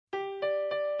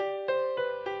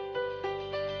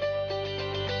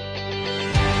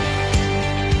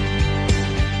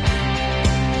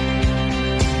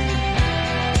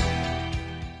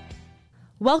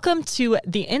Welcome to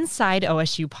the Inside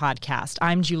OSU podcast.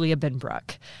 I'm Julia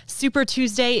Benbrook. Super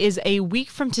Tuesday is a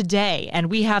week from today, and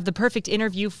we have the perfect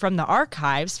interview from the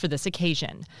archives for this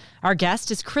occasion. Our guest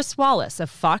is Chris Wallace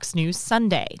of Fox News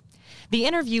Sunday. The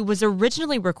interview was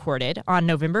originally recorded on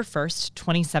November 1st,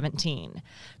 2017.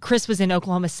 Chris was in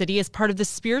Oklahoma City as part of the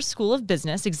Spears School of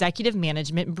Business Executive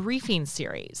Management Briefing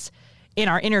Series. In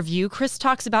our interview, Chris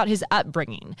talks about his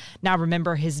upbringing. Now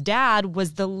remember, his dad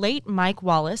was the late Mike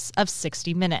Wallace of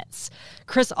 60 Minutes.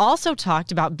 Chris also talked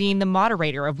about being the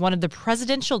moderator of one of the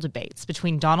presidential debates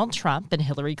between Donald Trump and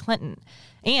Hillary Clinton.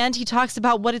 And he talks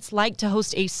about what it's like to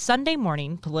host a Sunday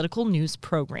morning political news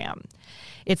program.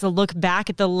 It's a look back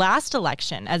at the last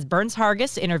election as Burns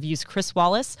Hargis interviews Chris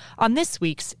Wallace on this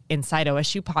week's Inside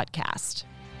OSU podcast.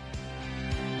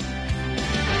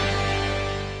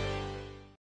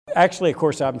 Actually, of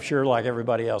course, I'm sure like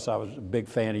everybody else, I was a big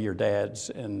fan of your dad's.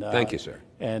 And thank you, sir.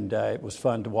 And it was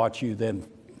fun to watch you then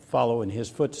follow in his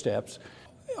footsteps.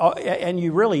 And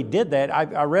you really did that.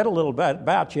 I read a little bit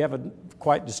about you. Have a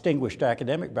quite distinguished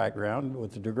academic background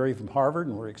with a degree from Harvard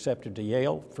and were accepted to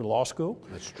Yale for law school.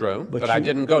 That's true, but I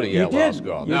didn't go to Yale Law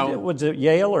School. No. Was it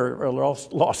Yale or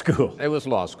law school? It was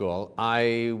law school.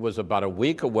 I was about a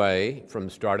week away from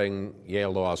starting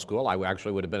Yale Law School. I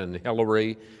actually would have been in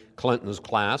Hillary Clinton's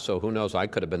class, so who knows, I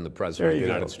could have been the president of the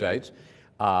United States.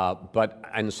 But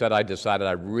instead I decided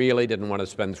I really didn't want to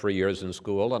spend 3 years in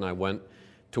school, and I went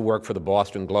to work for the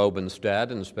Boston Globe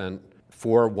instead and spent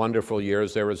 4 wonderful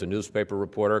years there as a newspaper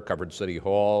reporter, covered City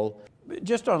Hall.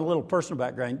 Just on a little personal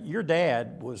background, your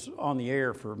dad was on the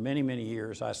air for many, many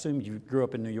years. I assume you grew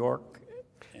up in New York?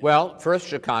 Well, first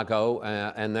Chicago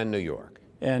and then New York.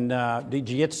 And did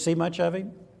you get to see much of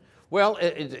him? Well,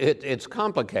 it's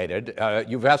complicated.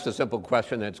 You've asked a simple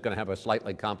question that's going to have a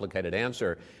slightly complicated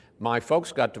answer. My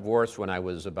folks got divorced when I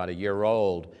was about a year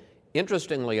old.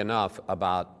 Interestingly enough,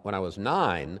 about when I was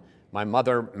 9, my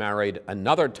mother married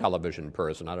another television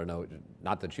person. I don't know,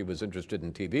 not that she was interested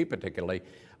in TV particularly,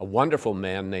 a wonderful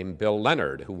man named Bill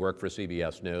Leonard who worked for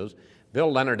CBS News. Bill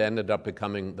Leonard ended up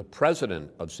becoming the president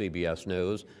of CBS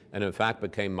News and in fact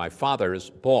became my father's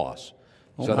boss.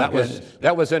 So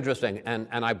that was interesting, and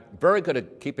I'm very good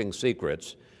at keeping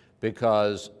secrets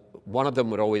because one of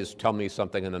them would always tell me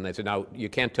something, and then they say, "Now you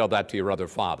can't tell that to your other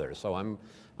father." So I'm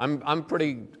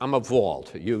a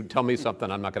vault. You tell me something,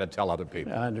 I'm not going to tell other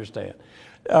people. I understand.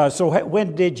 So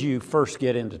when did you first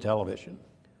get into television?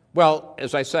 Well,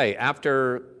 as I say,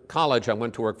 after college, I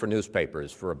went to work for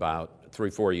newspapers for about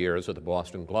 3-4 years at the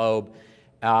Boston Globe,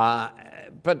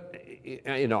 but.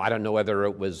 You know, I don't know whether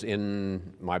it was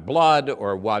in my blood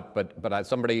or what, but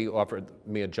somebody offered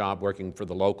me a job working for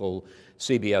the local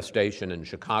CBS station in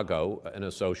Chicago, an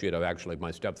associate of actually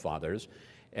my stepfather's,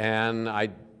 and I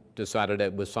decided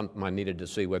it was something I needed to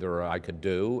see whether I could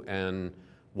do, and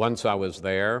once I was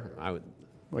there, I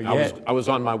was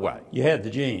on my way. You had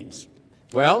the genes.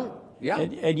 Well, yeah.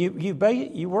 And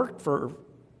you worked for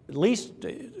at least.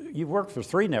 You've worked for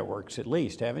 3 networks at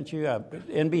least, haven't you?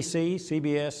 NBC,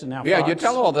 CBS, and now Fox. Yeah, you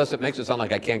tell all this, it makes it sound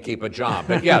like I can't keep a job.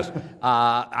 But yes,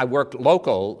 I worked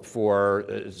local for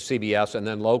CBS and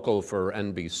then local for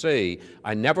NBC.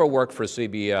 I never worked for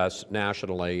CBS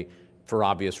nationally for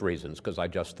obvious reasons, because I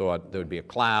just thought there would be a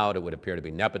cloud, it would appear to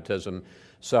be nepotism.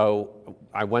 So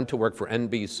I went to work for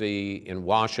NBC in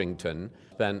Washington,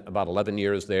 spent about 11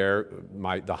 years there.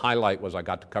 The highlight was I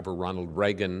got to cover Ronald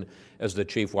Reagan as the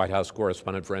chief White House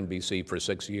correspondent for NBC for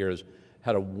 6 years.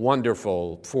 Had a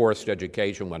wonderful forced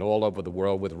education, went all over the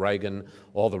world with Reagan,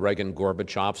 all the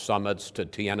Reagan-Gorbachev summits to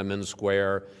Tiananmen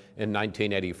Square in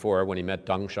 1984 when he met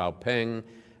Deng Xiaoping.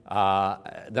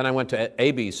 Then I went to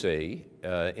ABC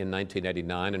in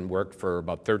 1989 and worked for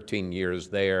about 13 years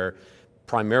there,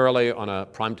 primarily on a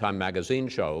primetime magazine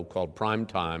show called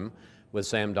Primetime with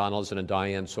Sam Donaldson, and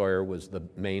Diane Sawyer was the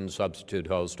main substitute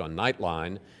host on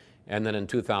Nightline. And then in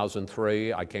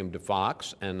 2003, I came to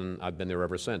Fox, and I've been there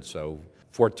ever since, so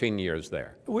 14 years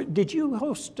there. Did you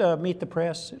host Meet the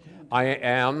Press? I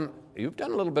am. You've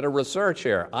done a little bit of research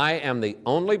here. I am the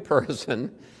only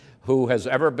person who has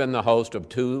ever been the host of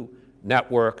 2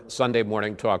 network Sunday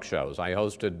morning talk shows. I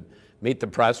hosted Meet the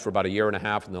Press for about a year and a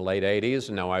half in the late 80s,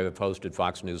 and now I have hosted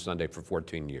Fox News Sunday for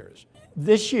 14 years.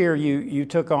 This year you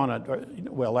took on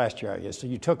last year I guess, so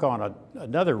you took on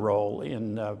another role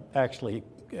in actually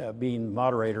being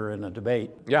moderator in a debate.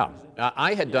 Yeah,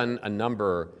 I had done a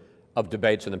number of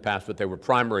debates in the past, but they were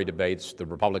primary debates, the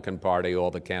Republican Party, all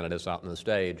the candidates out on the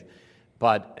stage.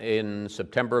 But in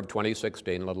September of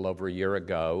 2016, a little over a year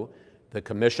ago, the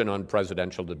Commission on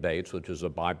Presidential Debates, which is a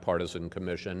bipartisan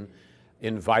commission,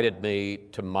 invited me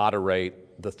to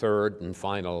moderate the 3rd and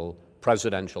final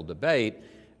presidential debate.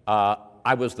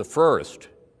 I was the first,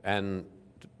 and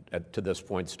to this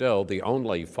point still, the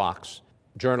only Fox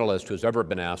journalist who's ever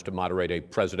been asked to moderate a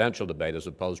presidential debate as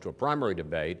opposed to a primary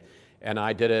debate. And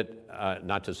I did it,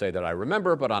 not to say that I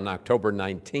remember, but on October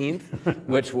 19th,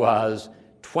 which was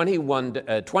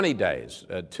 20 days,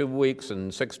 2 weeks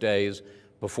and 6 days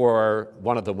before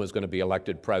one of them was going to be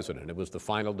elected president. It was the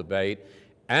final debate,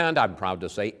 and I'm proud to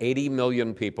say 80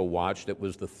 million people watched. It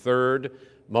was the third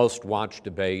most watched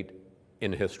debate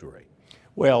in history.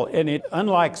 Well, and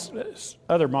unlike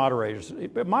other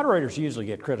moderators usually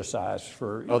get criticized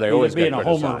for being a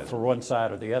homer for one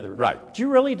side or the other. Right. But you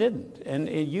really didn't. And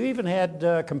you even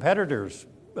had competitors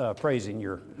praising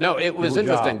your No, it was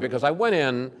interesting because I went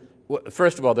in,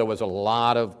 first of all, there was a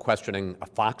lot of questioning a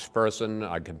Fox person.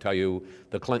 I can tell you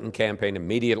the Clinton campaign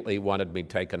immediately wanted me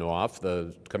taken off.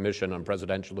 The Commission on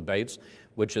Presidential Debates,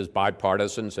 which is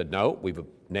bipartisan, said, no, we've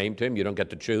named him. You don't get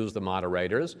to choose the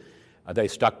moderators. They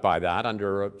stuck by that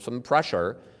under some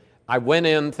pressure. I went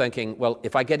in thinking, well,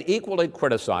 if I get equally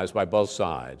criticized by both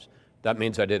sides, that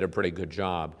means I did a pretty good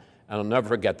job. And I'll never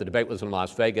forget, the debate was in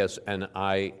Las Vegas, and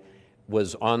I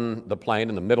was on the plane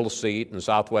in the middle seat in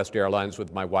Southwest Airlines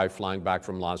with my wife flying back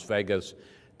from Las Vegas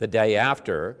the day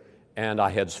after, and I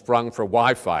had sprung for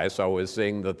Wi-Fi, so I was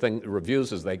seeing the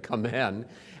reviews as they come in.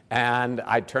 And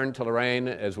I turned to Lorraine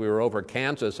as we were over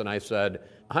Kansas, and I said,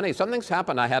 honey, something's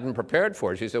happened I hadn't prepared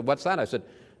for. She said, what's that? I said,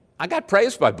 I got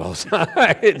praised by both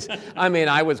sides. I mean,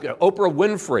 Oprah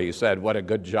Winfrey said what a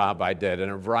good job I did,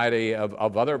 and a variety of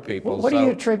other people. Well, what do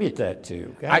you attribute that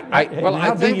to?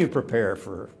 How do you prepare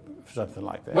for something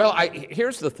like that? Well,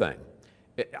 here's the thing.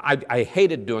 I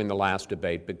hated doing the last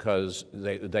debate because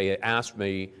they asked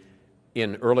me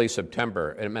in early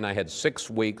September, and I had 6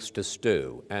 weeks to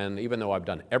stew. And even though I've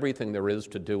done everything there is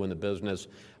to do in the business,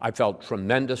 I felt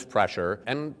tremendous pressure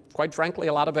and, quite frankly,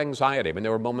 a lot of anxiety. I mean,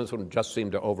 there were moments when it just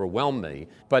seemed to overwhelm me.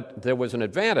 But there was an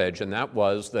advantage, and that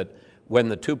was that when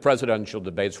the 2 presidential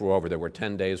debates were over, there were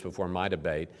 10 days before my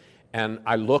debate, and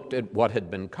I looked at what had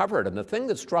been covered. And the thing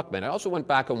that struck me, and I also went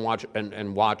back and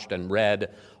watched and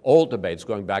read old debates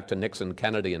going back to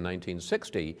Nixon-Kennedy in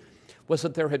 1960, was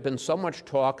that there had been so much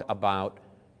talk about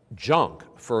junk.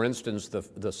 For instance,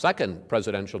 the second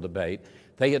presidential debate,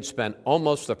 they had spent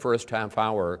almost the first half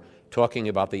hour talking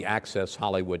about the Access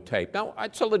Hollywood tape. Now,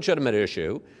 it's a legitimate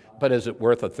issue, but is it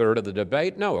worth a third of the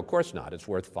debate? No, of course not. It's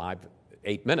worth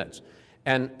 8 minutes.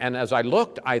 And as I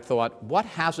looked, I thought, what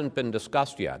hasn't been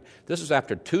discussed yet? This is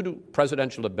after 2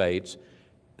 presidential debates,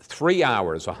 3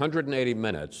 hours, 180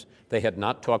 minutes. They had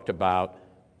not talked about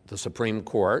the Supreme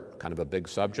Court, kind of a big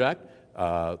subject,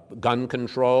 gun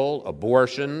control,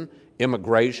 abortion,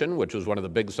 immigration, which was one of the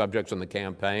big subjects in the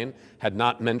campaign, had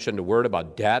not mentioned a word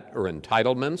about debt or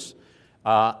entitlements.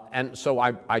 And so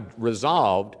I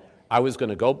resolved I was going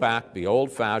to go back, be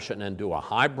old-fashioned, and do a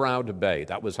highbrow debate.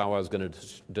 That was how I was going to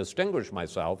distinguish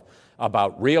myself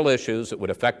about real issues that would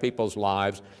affect people's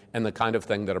lives and the kind of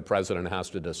thing that a president has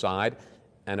to decide.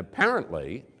 And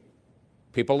apparently,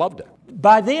 people loved it.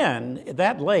 By then,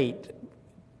 that late,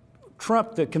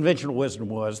 Trump, the conventional wisdom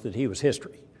was that he was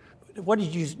history. What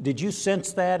did you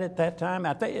sense that at that time?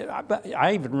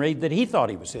 I even read that he thought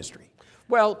he was history.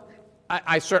 Well,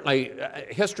 I certainly,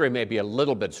 history may be a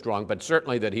little bit strong, but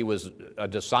certainly that he was a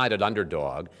decided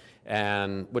underdog,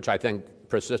 and which I think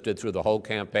persisted through the whole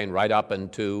campaign right up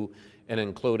into and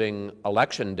including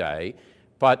Election Day.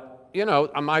 But, you know,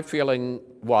 my feeling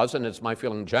was, and it's my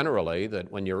feeling generally, that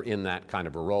when you're in that kind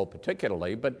of a role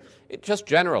particularly, but just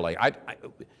generally,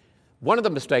 one of the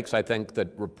mistakes I think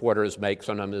that reporters make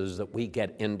sometimes is that we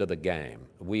get into the game.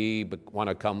 We want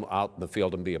to come out in the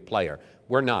field and be a player.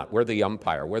 We're not. We're the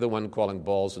umpire. We're the one calling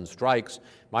balls and strikes.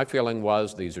 My feeling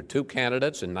was these are 2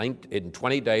 candidates. In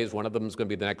 20 days, one of them is going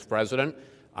to be the next president.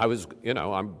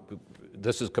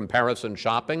 This is comparison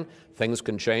shopping. Things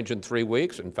can change in 3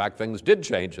 weeks. In fact, things did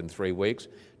change in 3 weeks.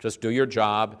 Just do your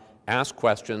job, ask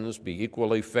questions, be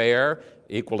equally fair,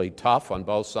 equally tough on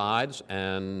both sides,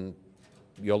 and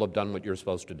you'll have done what you're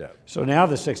supposed to do. So now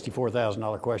the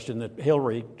 $64,000 question that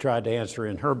Hillary tried to answer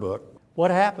in her book,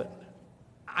 what happened?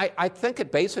 I think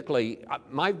it basically,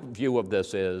 my view of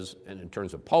this is, and in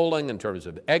terms of polling, in terms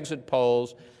of exit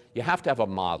polls, you have to have a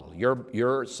model,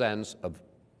 your sense of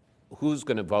who's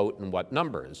going to vote and what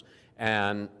numbers.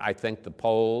 And I think the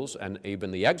polls and even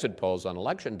the exit polls on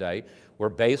Election Day were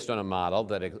based on a model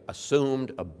that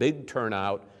assumed a big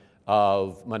turnout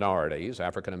of minorities,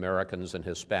 African Americans and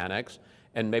Hispanics,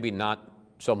 and maybe not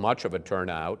so much of a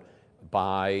turnout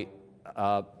by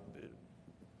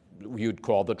you'd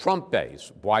call the Trump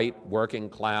base, white, working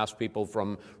class, people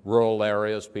from rural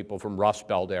areas, people from Rust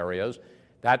Belt areas.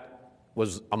 That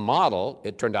was a model.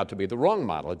 It turned out to be the wrong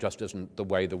model. It just isn't the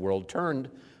way the world turned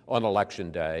on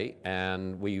Election Day,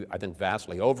 and we, I think,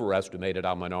 vastly overestimated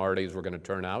how minorities were going to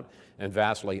turn out and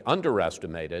vastly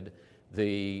underestimated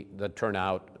the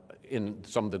turnout in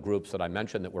some of the groups that I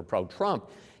mentioned that were pro-Trump.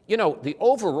 You know, the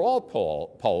overall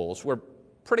polls were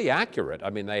pretty accurate. I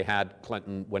mean, they had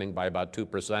Clinton winning by about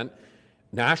 2%.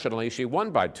 Nationally, she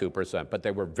won by 2%, but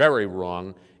they were very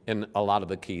wrong in a lot of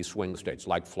the key swing states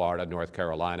like Florida, North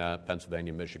Carolina,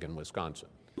 Pennsylvania, Michigan, Wisconsin.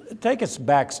 Take us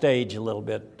backstage a little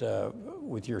bit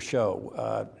with your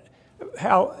show.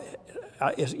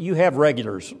 You have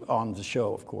regulars on the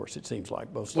show, of course, it seems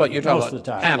like, most of the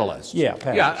time. Panelists. Yeah,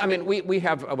 panelists. Yeah, I mean, we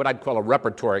have what I'd call a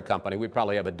repertory company. We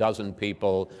probably have a dozen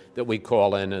people that we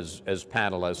call in as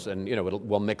panelists, and, you know,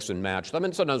 we'll mix and match them,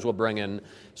 and sometimes we'll bring in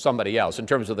somebody else. In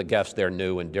terms of the guests, they're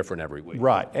new and different every week.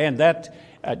 Right, and that,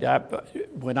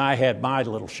 when I had my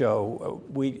little show,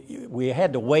 we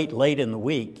had to wait late in the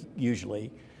week,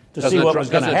 usually, to see what was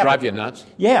going to happen. Doesn't it drive you nuts?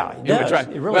 Yeah, it does.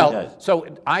 It really does. So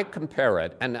I compare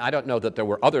it, and I don't know that there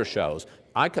were other shows.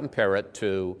 I compare it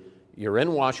to, you're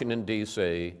in Washington,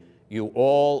 D.C.,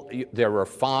 there were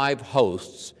 5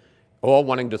 hosts all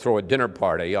wanting to throw a dinner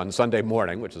party on Sunday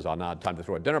morning, which is an odd time to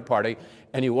throw a dinner party,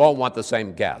 and you all want the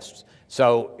same guests.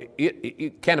 So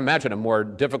you can't imagine a more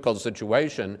difficult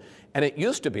situation. And it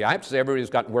used to be, I have to say, everybody's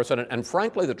gotten worse at it. And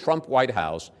frankly, the Trump White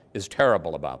House is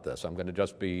terrible about this. I'm going to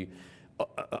just be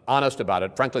honest about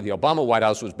it. Frankly, the Obama White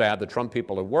House was bad. The Trump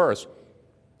people are worse.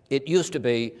 It used to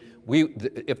be,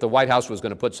 if the White House was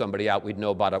going to put somebody out, we'd know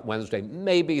about it Wednesday,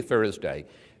 maybe Thursday.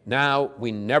 Now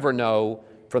we never know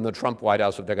from the Trump White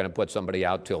House if they're going to put somebody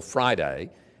out till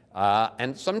Friday,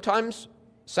 and sometimes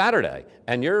Saturday.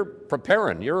 And you're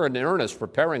in earnest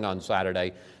preparing on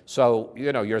Saturday. So,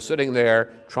 you know, you're sitting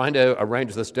there trying to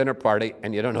arrange this dinner party,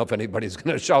 and you don't know if anybody's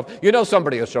going to show up. You know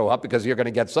somebody will show up because you're going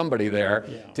to get somebody there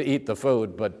to eat the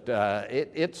food. But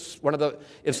it's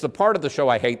the part of the show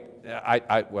I hate.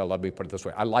 Well, let me put it this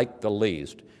way. I like the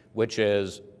least, which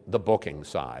is the booking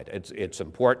side. It's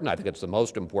important. I think it's the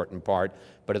most important part,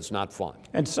 but it's not fun.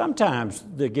 And sometimes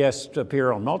the guests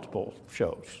appear on multiple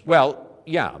shows. Well,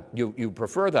 yeah, you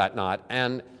prefer that not.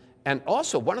 And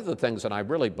also, one of the things, and I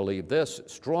really believe this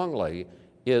strongly,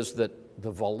 is that the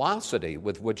velocity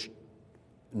with which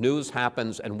news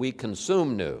happens and we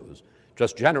consume news,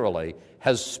 just generally,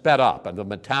 has sped up. And the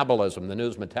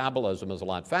news metabolism is a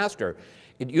lot faster.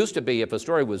 It used to be if a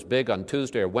story was big on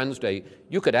Tuesday or Wednesday,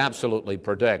 you could absolutely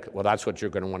predict, well, that's what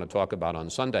you're going to want to talk about on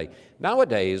Sunday.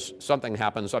 Nowadays, something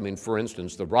happens. I mean, for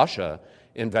instance, the Russia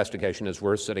investigation, as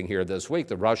we're sitting here this week,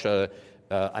 the Russia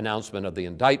announcement of the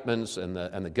indictments and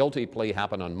the guilty plea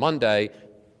happened on Monday.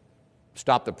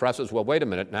 Stop the presses. Well, wait a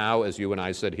minute. Now, as you and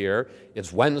I sit here,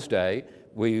 it's Wednesday.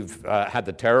 We've had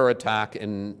the terror attack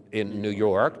in New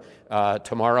York.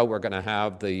 Tomorrow we're going to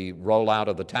have the rollout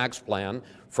of the tax plan.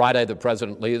 Friday the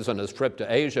president leaves on his trip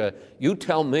to Asia. You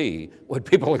tell me what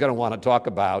people are going to want to talk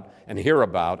about and hear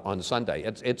about on Sunday.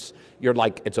 It's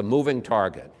a moving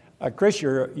target. Chris,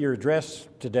 your address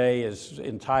today is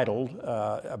entitled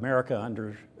America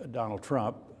Under Donald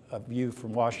Trump, A View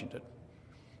from Washington.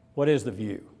 What is the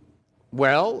view?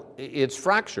 Well, it's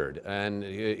fractured, and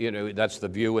you know that's the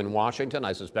view in Washington.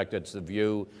 I suspect it's the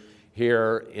view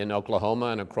here in Oklahoma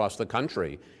and across the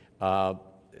country.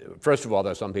 First of all,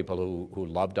 there's some people who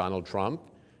love Donald Trump,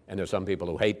 and there's some people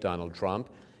who hate Donald Trump.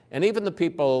 And even the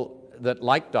people that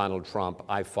like Donald Trump,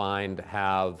 I find,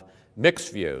 have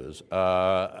mixed views.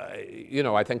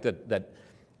 I think that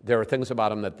there are things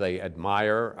about him that they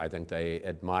admire. I think they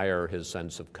admire his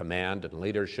sense of command and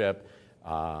leadership.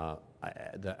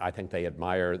 I think they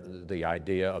admire the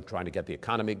idea of trying to get the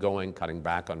economy going, cutting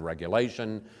back on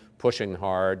regulation, pushing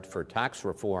hard for tax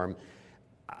reform.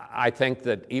 I think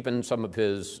that even some of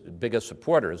his biggest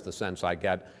supporters, the sense I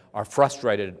get, are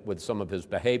frustrated with some of his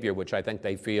behavior, which I think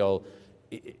they feel,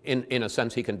 in a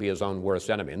sense, he can be his own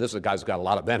worst enemy. And this is a guy who's got a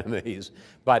lot of enemies,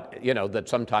 but that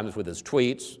sometimes with his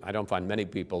tweets, I don't find many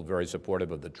people very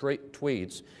supportive of the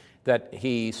tweets, that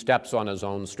he steps on his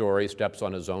own story, steps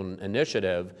on his own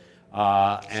initiative.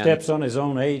 Steps on his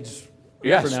own AIDS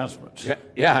pronouncements.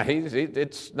 Yeah,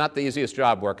 it's not the easiest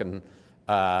job working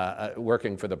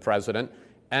for the president.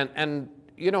 And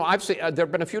I've seen, there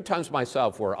have been a few times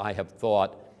myself where I have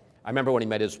thought, I remember when he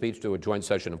made his speech to a joint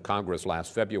session of Congress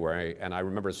last February, and I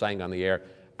remember saying on the air,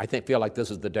 I feel like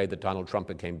this is the day that Donald Trump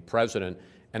became president.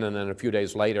 And then a few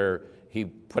days later, he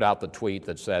put out the tweet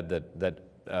that said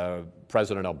that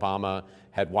President Obama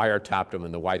had wiretapped him,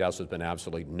 and the White House has been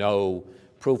absolutely no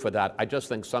proof of that. I just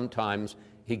think sometimes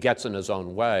he gets in his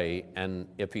own way, and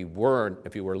if he were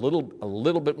a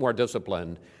little bit more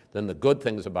disciplined, then the good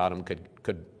things about him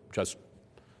could just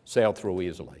sail through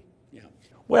easily. Yeah.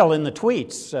 Well, in the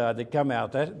tweets that come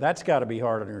out, that's got to be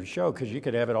hard on your show because you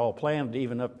could have it all planned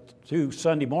even up to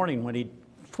Sunday morning when he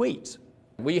tweets.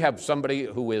 We have somebody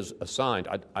who is assigned,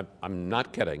 I'm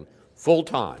not kidding,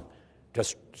 full-time,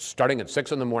 just starting at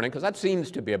 6 in the morning, because that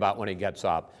seems to be about when he gets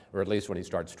up, or at least when he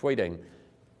starts tweeting.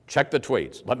 Check the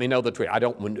tweets. Let me know the tweet.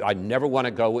 I never want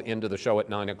to go into the show at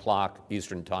 9 o'clock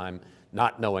Eastern Time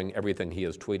not knowing everything he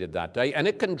has tweeted that day. And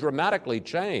it can dramatically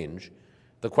change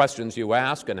the questions you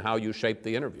ask and how you shape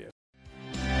the interview.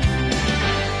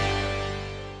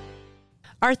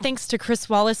 Our thanks to Chris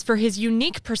Wallace for his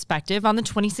unique perspective on the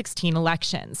 2016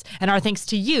 elections. And our thanks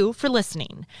to you for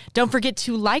listening. Don't forget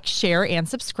to like, share, and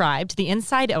subscribe to the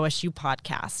Inside OSU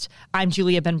podcast. I'm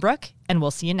Julia Benbrook, and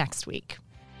we'll see you next week.